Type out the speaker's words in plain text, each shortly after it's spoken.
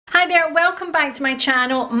there, welcome back to my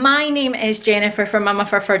channel. My name is Jennifer from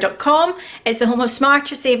mamafurfur.com. It's the home of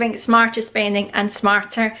smarter saving, smarter spending and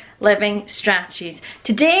smarter living strategies.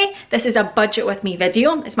 Today, this is a budget with me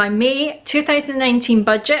video. It's my May 2019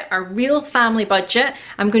 budget, our real family budget.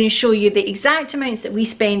 I'm going to show you the exact amounts that we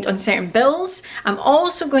spend on certain bills. I'm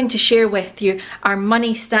also going to share with you our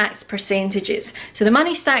money stacks percentages. So the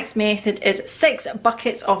money stacks method is 6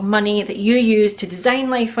 buckets of money that you use to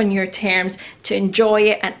design life on your terms, to enjoy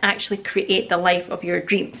it and actually create the life of your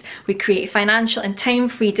dreams. We create financial and time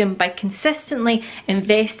freedom by consistently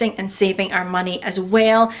investing and saving our money, as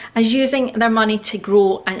well as using their money to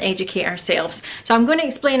grow and educate ourselves. So I'm going to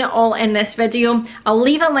explain it all in this video. I'll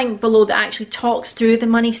leave a link below that actually talks through the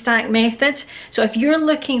money stack method. So if you're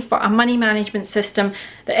looking for a money management system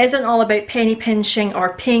that isn't all about penny pinching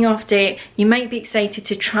or paying off debt, you might be excited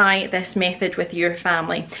to try this method with your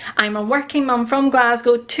family. I'm a working mum from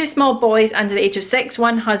Glasgow, 2 small boys under the age of 6,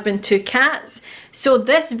 1 husband, 2 cats. So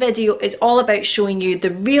this video is all about showing you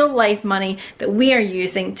the real life money that we are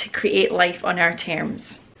using to create life on our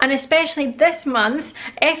terms. And especially this month,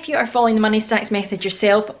 if you are following the money stacks method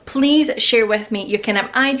yourself, please share with me your kind of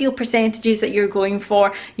ideal percentages that you're going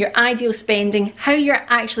for, your ideal spending, how you're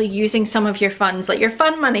actually using some of your funds, like your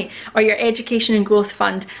fun money or your education and growth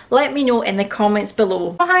fund. Let me know in the comments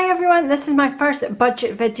below. Well, hi everyone, this is my first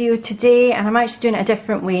budget video today, and I'm actually doing it a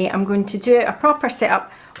different way. I'm going to do a proper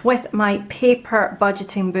setup with my paper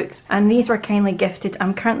budgeting books, and these were kindly gifted.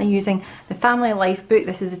 I'm currently using the Family Life book.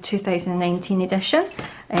 This is a 2019 edition.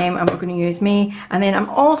 And we're going to use May, and then I'm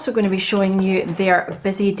also going to be showing you their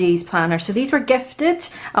busy days planner. So these were gifted.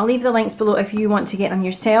 I'll leave the links below if you want to get them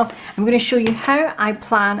yourself. I'm going to show you how I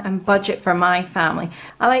plan and budget for my family.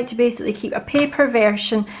 I like to basically keep a paper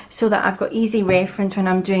version so that I've got easy reference when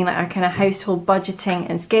I'm doing like our kind of household budgeting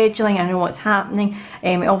and scheduling. I know what's happening.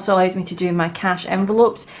 It also allows me to do my cash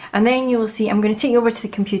envelopes, and then you will see I'm going to take you over to the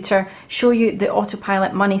computer, show you the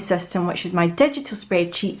AutoPilot Money System, which is my digital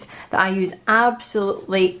spreadsheets that I use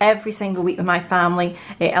absolutely every single week with my family.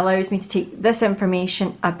 It allows me to take this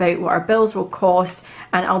information about what our bills will cost,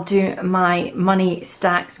 and I'll do my money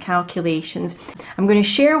stacks calculations. I'm going to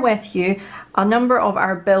share with you a number of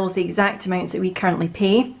our bills, the exact amounts that we currently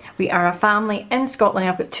pay. We are a family in Scotland.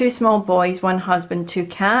 I've got 2 small boys, 1 husband, 2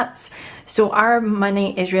 cats. So our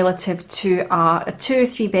money is relative to a 2 or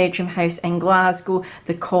 3 bedroom house in Glasgow,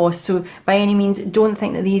 the cost. So by any means, don't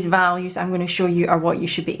think that these values I'm going to show you are what you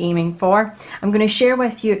should be aiming for. I'm going to share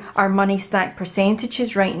with you our money stack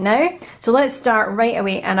percentages right now. So let's start right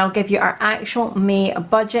away, and I'll give you our actual May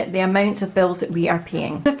budget, the amounts of bills that we are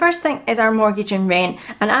paying. The first thing is our mortgage and rent,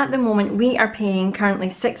 and at the moment we are paying currently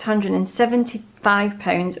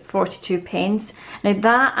 £675.42. Now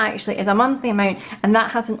that actually is a monthly amount, and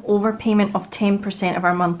that has an overpayment of 10% of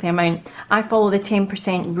our monthly amount. I follow the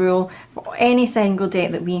 10% rule for any single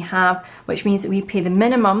debt that we have, which means that we pay the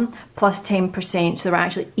minimum plus 10%, so we're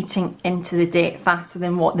actually eating into the debt faster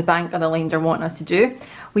than what the bank or the lender want us to do.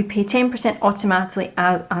 We pay 10% automatically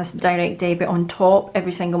as direct debit on top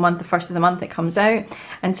every single month, the first of the month it comes out,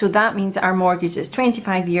 and so that means that our mortgage is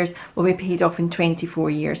 25 years will be paid off in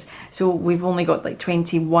 24 years. So we've only got like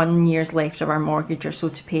 21 years left of our mortgage or so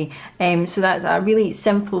to pay. So that's a really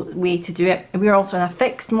simple way to do it. We're also on a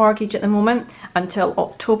fixed mortgage at the moment until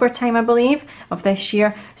October time, I believe, of this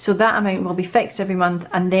year. So that amount will be fixed every month,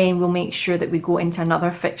 and then we'll make sure that we go into another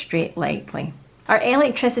fixed rate likely. Our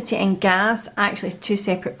electricity and gas actually is 2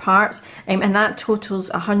 separate parts, and that totals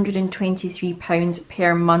 £123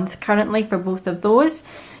 per month currently for both of those.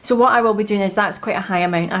 So what I will be doing is, that's quite a high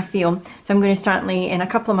amount I feel, so I'm going to start in a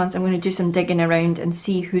couple of months I'm going to do some digging around and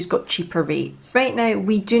see who's got cheaper rates. Right now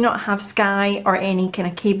we do not have Sky or any kind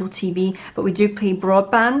of cable TV, but we do pay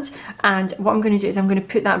broadband, and what I'm going to do is I'm going to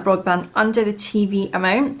put that broadband under the TV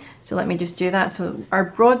amount. So let me just do that. So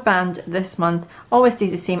our broadband this month always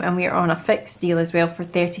stays the same, and we are on a fixed deal as well for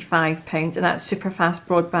 £35, and that's super fast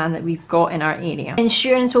broadband that we've got in our area.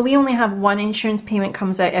 Insurance, well, we only have 1 insurance payment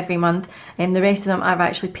comes out every month, and the rest of them I've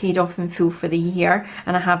actually paid off in full for the year,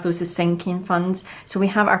 and I have those as sinking funds. So we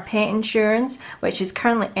have our pet insurance, which is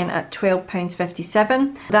currently in at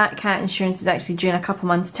 £12.57. That cat insurance is actually due in a couple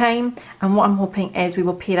months time, and what I'm hoping is we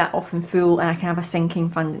will pay that off in full and I can have a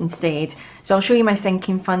sinking fund instead. So I'll show you my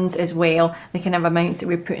sinking funds as well, the kind of amounts that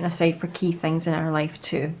we're putting aside for key things in our life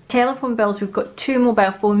too. Telephone bills, we've got 2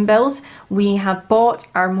 mobile phone bills. We have bought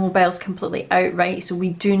our mobiles completely outright, so we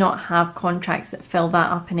do not have contracts that fill that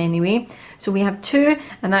up in any way. So we have 2,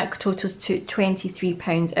 and that totals to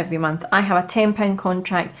 £23 every month. I have a £10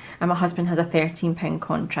 contract and my husband has a £13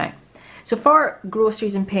 contract. So for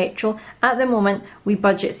groceries and petrol, at the moment we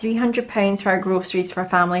budget £300 for our groceries for a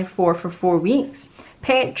family of 4 for 4 weeks.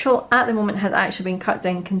 Petrol at the moment has actually been cut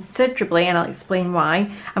down considerably, and I'll explain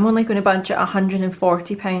why. I'm only going to budget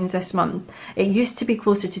 £140 this month. It used to be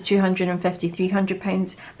closer to £250,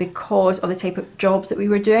 £300 because of the type of jobs that we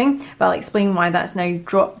were doing, but I'll explain why that's now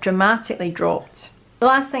dramatically dropped. The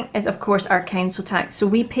last thing is, of course, our council tax. So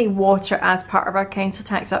we pay water as part of our council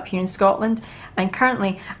tax up here in Scotland, and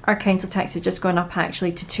currently our council tax has just gone up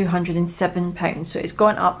actually to £207. So it's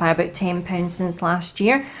gone up by about £10 since last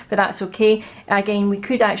year, but that's okay. Again, we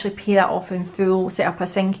could actually pay that off in full, set up a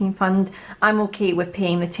sinking fund. I'm okay with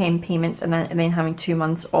paying the 10 payments and then having 2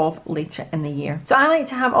 months off later in the year. So I like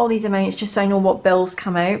to have all these amounts just so I know what bills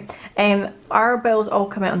come out. Our bills all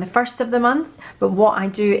come out on the 1st of the month, but what I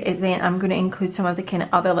do is then I'm going to include some of the kind of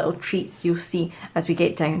other little treats you'll see as we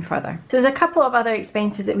get down further. So there's a couple of other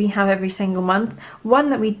expenses that we have every single month. One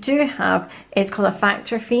that we do have is called a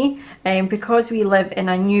factor fee. Because we live in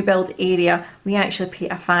a new build area, we actually pay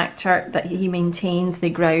a factor that he maintains the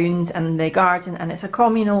grounds and the garden, and it's a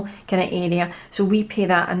communal kind of area, so we pay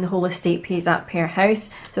that and the whole estate pays that per house.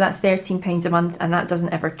 So that's £13 a month, and that doesn't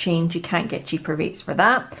ever change. You can't get cheaper rates for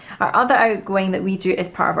that. Our other outgoing that we do as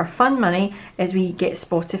part of our fun money is we get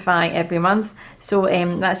Spotify every month. So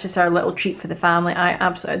that's just our little treat for the family. I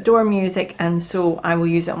absolutely adore music, and so I will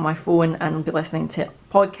use it on my phone and be listening to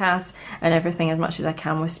podcasts and everything as much as I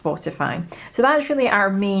can with Spotify. So that's really our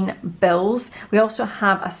main bills. We also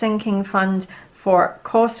have a sinking fund for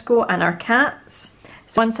Costco and our cats.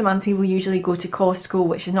 So once a month we will usually go to Costco,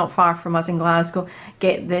 which is not far from us in Glasgow,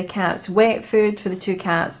 get the cats wet food for the 2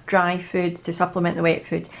 cats, dry food to supplement the wet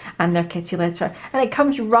food, and their kitty litter. And it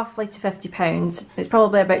comes roughly to £50. It's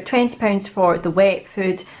probably about £20 for the wet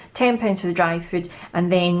food, £10 for the dry food,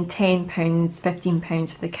 and then £10,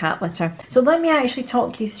 £15 for the cat litter. So let me actually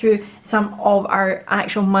talk you through some of our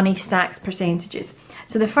actual money stacks percentages.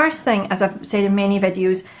 So the first thing, as I've said in many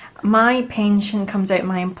videos, my pension comes out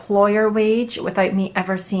my employer wage without me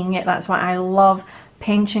ever seeing it. That's why I love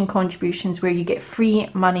pension contributions, where you get free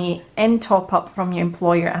money in top up from your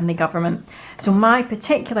employer and the government. So my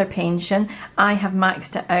particular pension, I have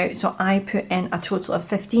maxed it out, so I put in a total of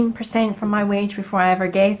 15% from my wage before I ever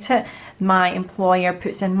get it. My employer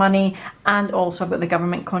puts in money, and also I've got the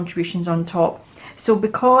government contributions on top. So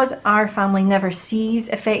because our family never sees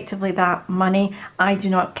effectively that money, I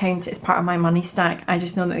do not count it as part of my money stack. I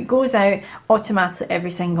just know that it goes out automatically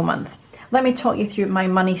every single month. Let me talk you through my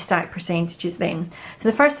money stack percentages then. So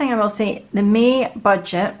the first thing I will say, the May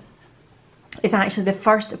budget is actually the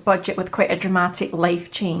first budget with quite a dramatic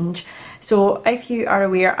life change. So if you are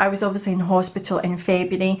aware, I was obviously in hospital in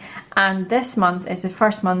February, and this month is the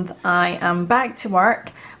first month I am back to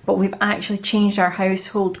work, but we've actually changed our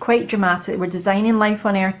household quite dramatically. We're designing life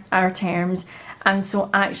on our terms, and so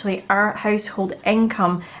actually our household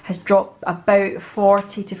income has dropped about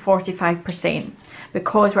 40 to 45%,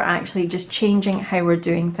 because we're actually just changing how we're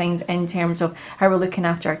doing things in terms of how we're looking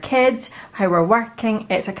after our kids, how we're working.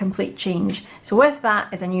 It's a complete change. So with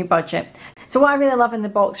that is a new budget. So what I really love in the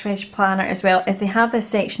Boxclever planner as well is they have this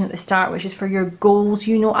section at the start which is for your goals.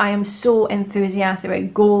 You know, I am so enthusiastic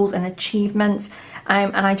about goals and achievements.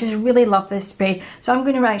 And I just really love this spread. So I'm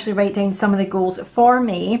going to actually write down some of the goals for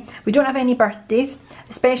May. We don't have any birthdays.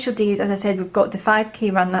 The special days, as I said, we've got the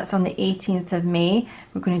 5k run, that's on the 18th of May.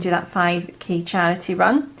 We're going to do that 5k charity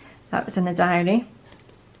run. That was in the diary.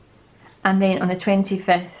 And then on the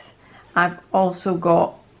 25th, I've also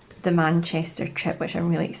got the Manchester trip, which I'm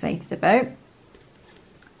really excited about.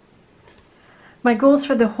 My goals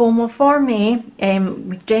for the home, well, for May,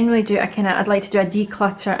 we generally do I'd like to do a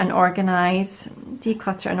declutter and organise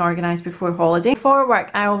before holiday. For work,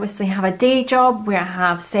 I obviously have a day job where I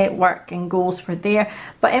have set work and goals for there,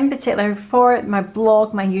 but in particular for my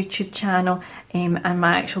blog, my YouTube channel, and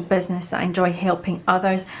my actual business that I enjoy helping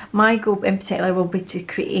others, my goal in particular will be to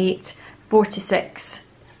create 4 to 6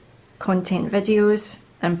 content videos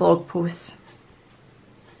and blog posts.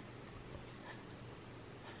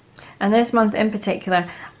 And this month in particular,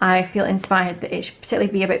 I feel inspired that it should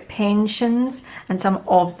particularly be about pensions and some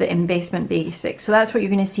of the investment basics. So that's what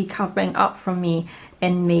you're going to see covering up from me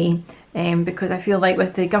in May, because I feel like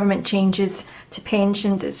with the government changes to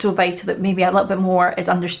pensions, it's so vital that maybe a little bit more is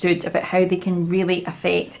understood about how they can really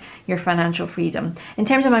affect your financial freedom. In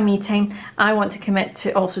terms of my me time, I want to commit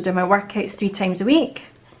to also do my workouts 3 times a week.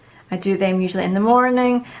 I do them usually in the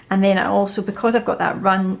morning, and then I also, because I've got that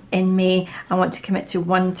run in May, I want to commit to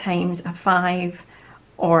 1 times a 5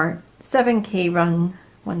 or 7k run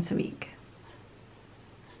once a week.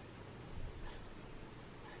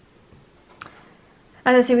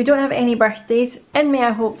 As I say, we don't have any birthdays. In May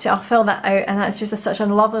I hope to, I'll fill that out, and that's just such a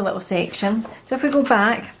lovely little section. So if we go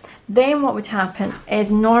back, then what would happen is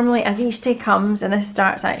normally as each day comes, and this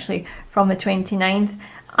starts actually from the 29th,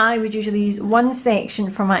 I would usually use one section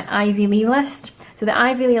for my Ivy Lee list. So the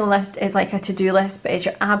Ivy Lee list is like a to-do list, but it's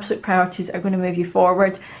your absolute priorities that are going to move you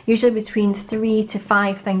forward. Usually between 3 to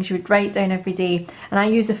 5 things you would write down every day. And I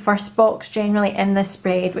use the first box generally in this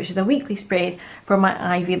spread, which is a weekly spread, for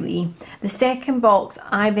my Ivy Lee. The second box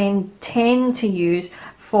I then tend to use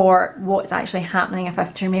for what's actually happening, if I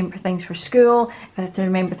have to remember things for school, if I have to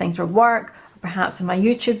remember things for work, perhaps on my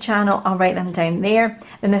YouTube channel, I'll write them down there.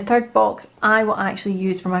 Then the third box I will actually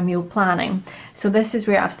use for my meal planning. So this is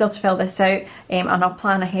where I've still to fill this out, and I'll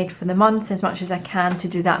plan ahead for the month as much as I can to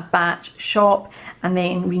do that batch shop, and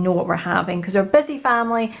then we know what we're having. Because we're a busy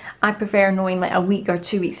family, I prefer knowing like a week or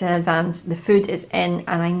 2 weeks in advance the food is in,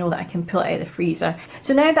 and I know that I can pull it out of the freezer.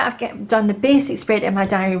 So now that I've done the basic spread in my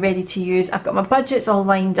diary ready to use, I've got my budgets all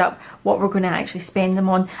lined up, what we're going to actually spend them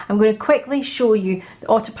on. I'm going to quickly show you the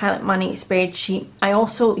AutoPilot Money Spreadsheet. I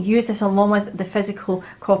also use this along with the physical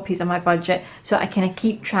copies of my budget, so I kind of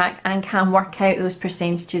keep track and can work out those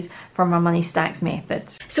percentages for my money stacks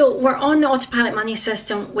methods. So we're on the AutoPilot Money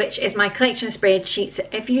System, which is my collection of spreadsheets.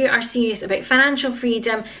 If you are serious about financial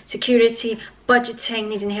freedom, security, budgeting,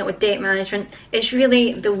 needing help with debt management, it's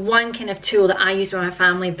really the one kind of tool that I use with my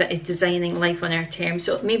family that is designing life on our terms.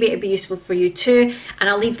 So maybe it'd be useful for you too, and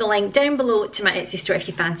I'll leave the link down below to my Etsy store if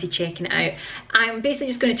you fancy checking it out. I'm basically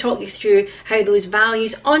just going to talk you through how those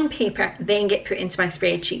values on paper then get put into my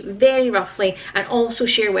spreadsheet very roughly, and also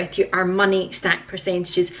share with you our money stack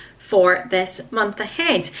percentages for this month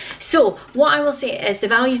ahead. So what I will say is the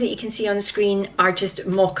values that you can see on the screen are just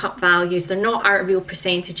mock-up values. They're not our real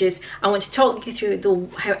percentages. I want to talk you through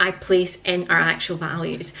how I place in our actual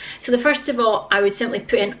values. So the first of all, I would simply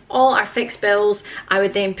put in all our fixed bills. I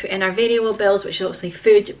would then put in our variable bills, which is obviously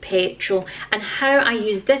food, petrol, and how I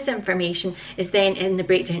use this information is then in the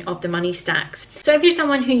breakdown of the money stacks. So if you're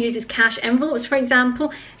someone who uses cash envelopes, for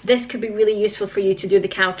example, this could be really useful for you to do the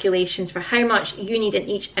calculations for how much you need in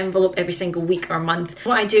each envelope every single week or month.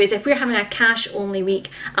 What I do is if we're having a cash only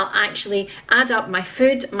week, I'll actually add up my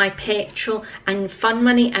food, my petrol and fun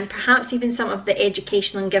money, and perhaps even some of the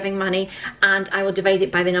educational and giving money, and I will divide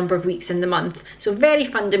it by the number of weeks in the month. So very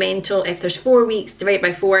fundamental. If there's 4 weeks, divide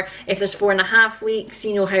by 4. If there's 4.5 weeks,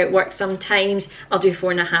 you know how it works sometimes, I'll do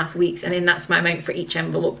 4.5 weeks, and then that's my amount for each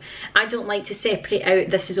envelope. I don't like to separate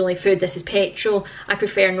out this is only food, this is petrol. I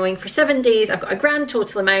prefer knowing for 7 days I've got a grand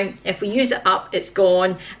total amount. If we use it up, it's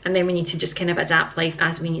gone, and then we need to just kind of adapt life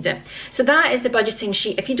as we need it. So that is the budgeting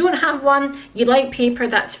sheet. If you don't have one, you like paper,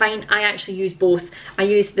 that's fine. I actually use both. I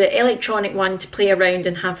use the electronic one to play around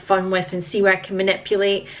and have fun with and see where I can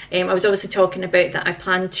manipulate. I was obviously talking about that I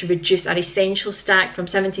plan to reduce our essential stack from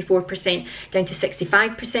 74% down to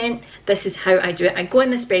 65%. This is how I do it. I go in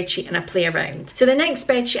the spreadsheet and I play around. So the next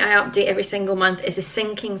spreadsheet I update every single month is the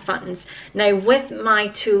sinking funds. Now with my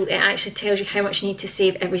tool, it actually tells you how much you need to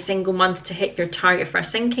save every single month to hit your target for a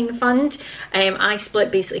sinking fund. I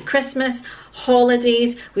split basically Christmas,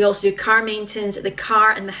 holidays, we also do car maintenance, the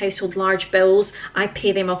car and the household large bills. I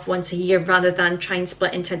pay them off once a year rather than try and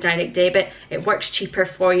split into a direct debit. It works cheaper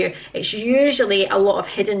for you. It's usually a lot of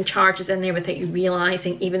hidden charges in there without you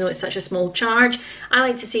realising, even though it's such a small charge. I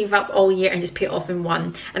like to save up all year and just pay it off in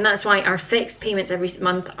one, and that's why our fixed payments every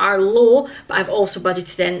month are low, but I've also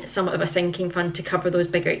budgeted in somewhat of a sinking fund to cover those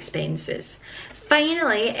bigger expenses.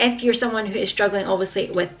 Finally, if you're someone who is struggling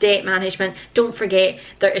obviously with debt management, don't forget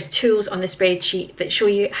there is tools on the spreadsheet that show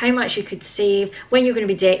you how much you could save when you're going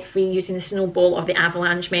to be debt free using the snowball or the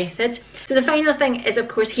avalanche method. So the final thing is, of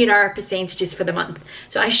course, here are our percentages for the month.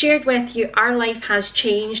 So I shared with you our life has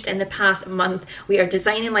changed in the past month. We are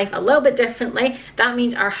designing life a little bit differently. That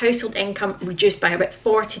means our household income reduced by about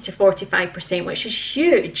 40 to 45%, which is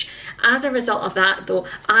huge. As a result of that though,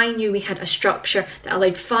 I knew we had a structure that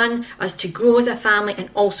allowed us to grow as a family and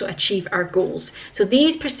also achieve our goals. So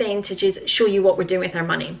these percentages show you what we're doing with our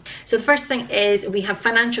money. So the first thing is we have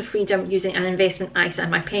financial freedom using an investment ISA and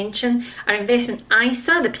my pension. Our investment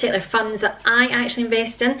ISA, the particular funds that I actually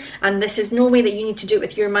invest in, and this is no way that you need to do it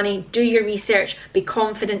with your money. Do your research, be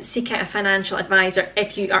confident, seek out a financial advisor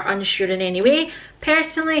if you are unsure in any way.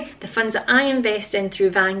 Personally, the funds that I invest in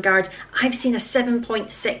through Vanguard, I've seen a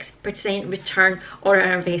 7.6% return on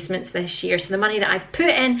our investments this year. So the money that I've put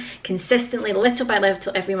in consistently, little by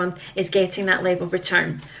little every month, is getting that level of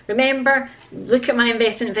return. Remember, look at my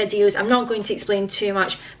investment videos. I'm not not going to explain too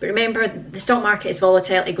much, but remember, the stock market is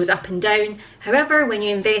volatile, it goes up and down. However, when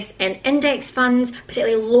you invest in index funds,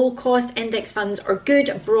 particularly low cost index funds or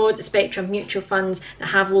good broad spectrum mutual funds that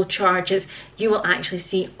have low charges, you will actually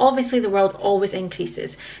see, obviously the world always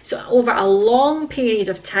increases. So over a long period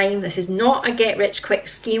of time, this is not a get rich quick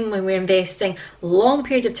scheme when we're investing, long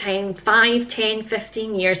periods of time, 5, 10,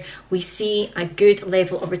 15 years, we see a good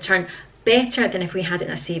level of return, better than if we had it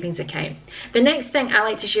in a savings account. The next thing I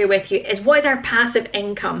like to share with you is what is our passive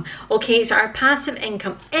income. Okay, so our passive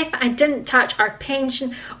income, if I didn't touch our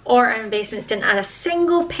pension or our investments, didn't add a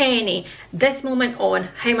single penny this moment on,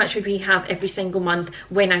 how much would we have every single month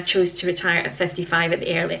when I chose to retire at 55 at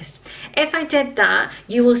the earliest? If I did that,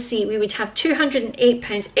 you will see we would have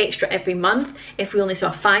 £208 extra every month if we only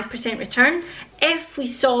saw a 5% return. If we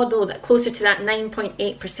saw though that closer to that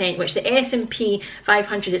 9.8%, which the S&P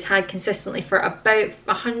 500 has had consistently for about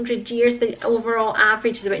 100 years, the overall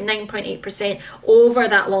average is about 9.8% over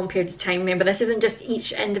that long period of time. Remember, this isn't just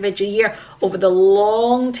each individual year, over the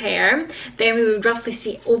long term, then we would roughly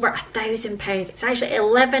see over £1,000. It's actually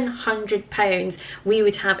 £1,100 we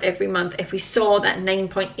would have every month if we saw that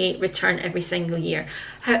 9.8 return every single year.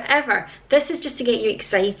 However, this is just to get you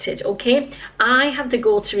excited, okay? I have the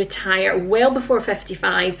goal to retire well before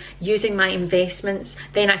 55 using my investments.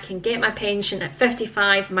 Then I can get my pension at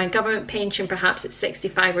 55, my government pension perhaps at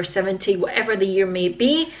 65 or 70, whatever the year may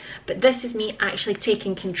be. But this is me actually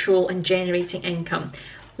taking control and generating income.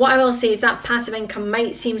 What I will say is that passive income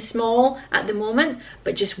might seem small at the moment,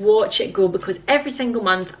 but just watch it grow, because every single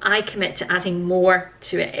month I commit to adding more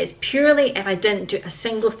to it. It's purely, if I didn't do a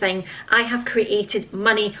single thing, I have created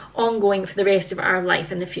money ongoing for the rest of our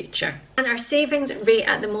life in the future. And our savings rate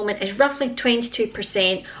at the moment is roughly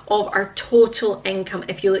 22% of our total income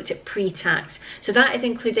if you looked at pre-tax. So that is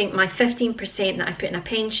including my 15% that I put in a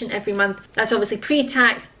pension every month. That's obviously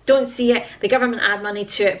pre-tax. Don't see it, the government add money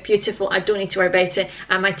to it, beautiful, I don't need to worry about it.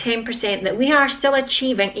 And my 10% that we are still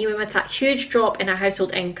achieving even with that huge drop in our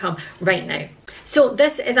household income right now. So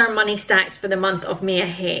this is our money stacks for the month of May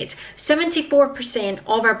ahead. 74%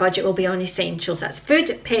 of our budget will be on essentials. That's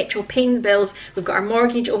food, petrol, paying the bills. We've got our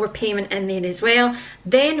mortgage overpayment in there as well.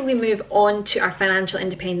 Then we move on to our financial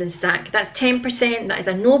independence stack. That's 10%. That is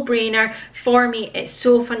a no-brainer. For me, it's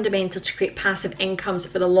so fundamental to create passive incomes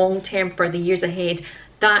for the long term, for the years ahead.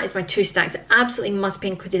 That is my 2 stacks that absolutely must be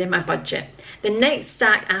included in my budget. The next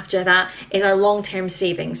stack after that is our long-term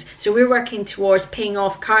savings. So we're working towards paying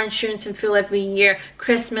off car insurance in full every year,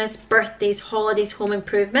 Christmas, birthdays, holidays, home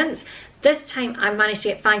improvements. This time I managed to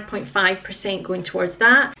get 5.5% going towards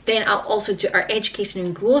that. Then I'll also do our education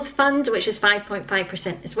and growth fund, which is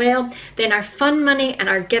 5.5% as well. Then our fund money and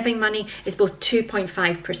our giving money is both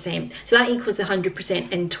 2.5%. So that equals the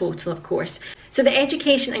 100% in total, of course. So the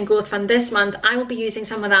education and growth fund this month, I will be using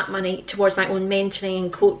some of that money towards my own mentoring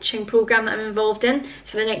and coaching program that I'm involved in.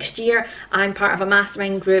 So for the next year, I'm part of a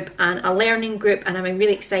mastermind group and a learning group, and I'm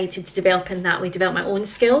really excited to develop in that. We develop my own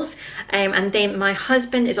skills. And then my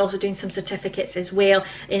husband is also doing some certificates as well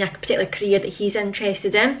in a particular career that he's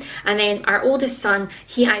interested in. And then our oldest son,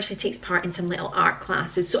 he actually takes part in some little art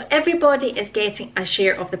classes. So everybody is getting a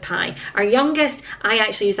share of the pie. Our youngest, I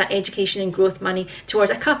actually use that education and growth money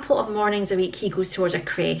towards a couple of mornings a week. He goes towards a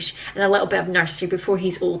creche and a little bit of nursery before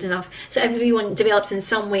he's old enough. So everyone develops in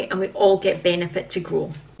some way and we all get benefit to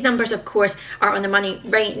grow. These numbers, of course, are on the money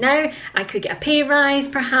right now. I could get a pay rise,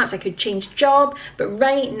 perhaps I could change job, but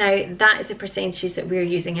right now that is the percentages that we're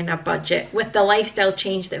using in our budget with the lifestyle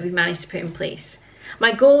change that we've managed to put in place.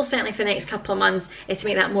 My goal, certainly for the next couple of months, is to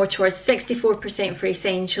make that more towards 64% for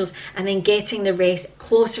essentials and then getting the rest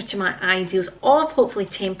closer to my ideals of hopefully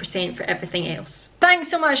 10% for everything else. Thanks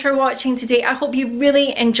so much for watching today. I hope you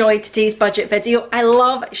really enjoyed today's budget video. I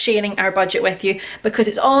love sharing our budget with you because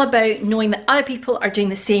it's all about knowing that other people are doing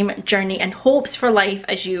the same journey and hopes for life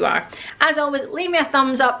as you are. As always, leave me a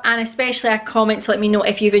thumbs up and especially a comment to let me know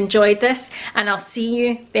if you've enjoyed this, and I'll see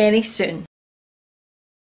you very soon.